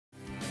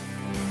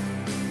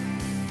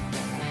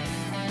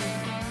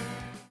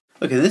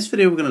Okay, in this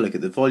video we're going to look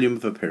at the volume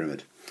of a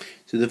pyramid.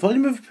 So the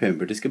volume of a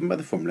pyramid is given by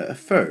the formula a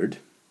third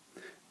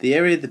the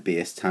area of the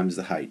base times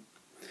the height.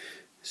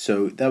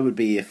 So that would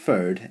be a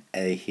third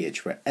AH,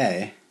 where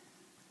A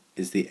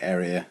is the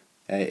area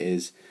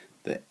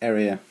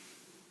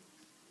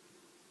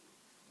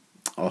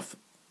of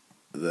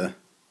the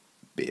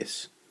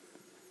base.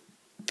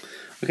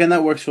 Okay, and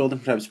that works for all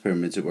different types of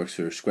pyramids. It works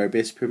for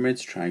square-based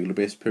pyramids,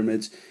 triangular-based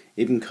pyramids,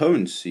 even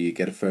cones. So you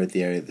get a third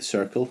the area of the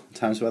circle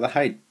times by the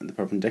height, and the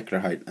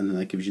perpendicular height, and then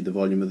that gives you the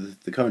volume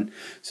of the cone.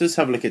 So let's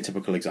have a look at a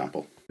typical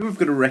example. Here we've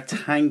got a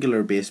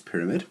rectangular-based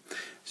pyramid.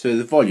 So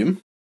the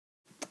volume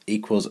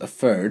equals a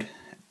third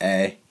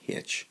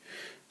AH.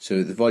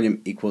 So the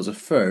volume equals a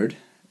third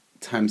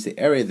times the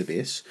area of the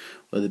base.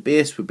 Well, the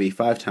base would be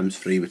 5 times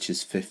 3, which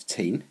is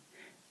 15,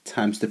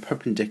 times the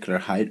perpendicular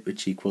height,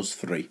 which equals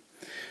 3.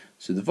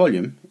 So the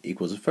volume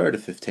equals a third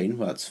of 15,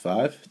 well that's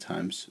 5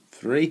 times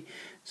 3,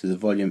 so the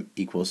volume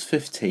equals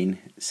 15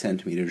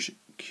 centimeters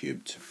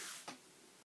cubed.